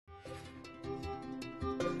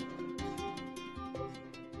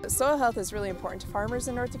Soil health is really important to farmers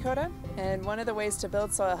in North Dakota, and one of the ways to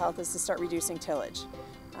build soil health is to start reducing tillage.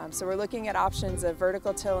 So we're looking at options of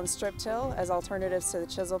vertical till and strip till as alternatives to the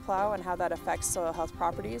chisel plow and how that affects soil health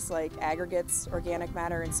properties like aggregates, organic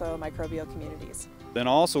matter, and soil microbial communities. Then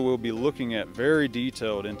also we'll be looking at very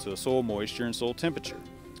detailed into soil moisture and soil temperature.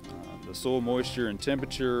 The soil moisture and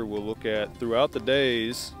temperature we'll look at throughout the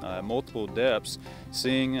days at multiple depths,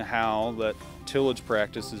 seeing how that tillage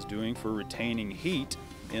practice is doing for retaining heat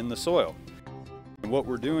in the soil. And what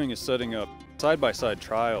we're doing is setting up side-by-side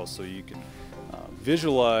trials so you can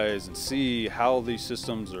visualize and see how these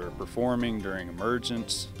systems are performing during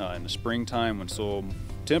emergence in the springtime when soil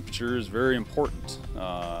temperature is very important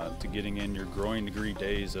to getting in your growing degree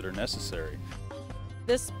days that are necessary.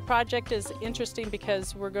 This project is interesting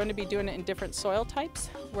because we're going to be doing it in different soil types,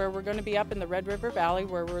 where we're going to be up in the Red River Valley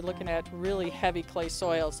where we're looking at really heavy clay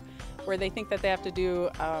soils, where they think that they have to do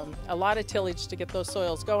a lot of tillage to get those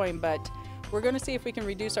soils going, but we're going to see if we can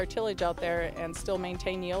reduce our tillage out there and still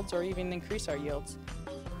maintain yields or even increase our yields.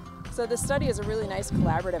 So this study is a really nice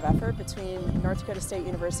collaborative effort between North Dakota State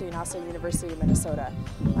University and also University of Minnesota.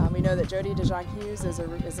 We know that Jodi DeJong-Hughes is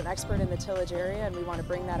an expert in the tillage area, and we want to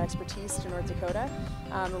bring that expertise to North Dakota.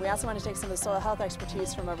 And we also want to take some of the soil health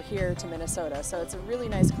expertise from over here to Minnesota. So it's a really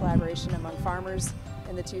nice collaboration among farmers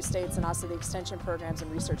in the two states and also the extension programs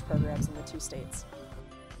and research programs in the two states.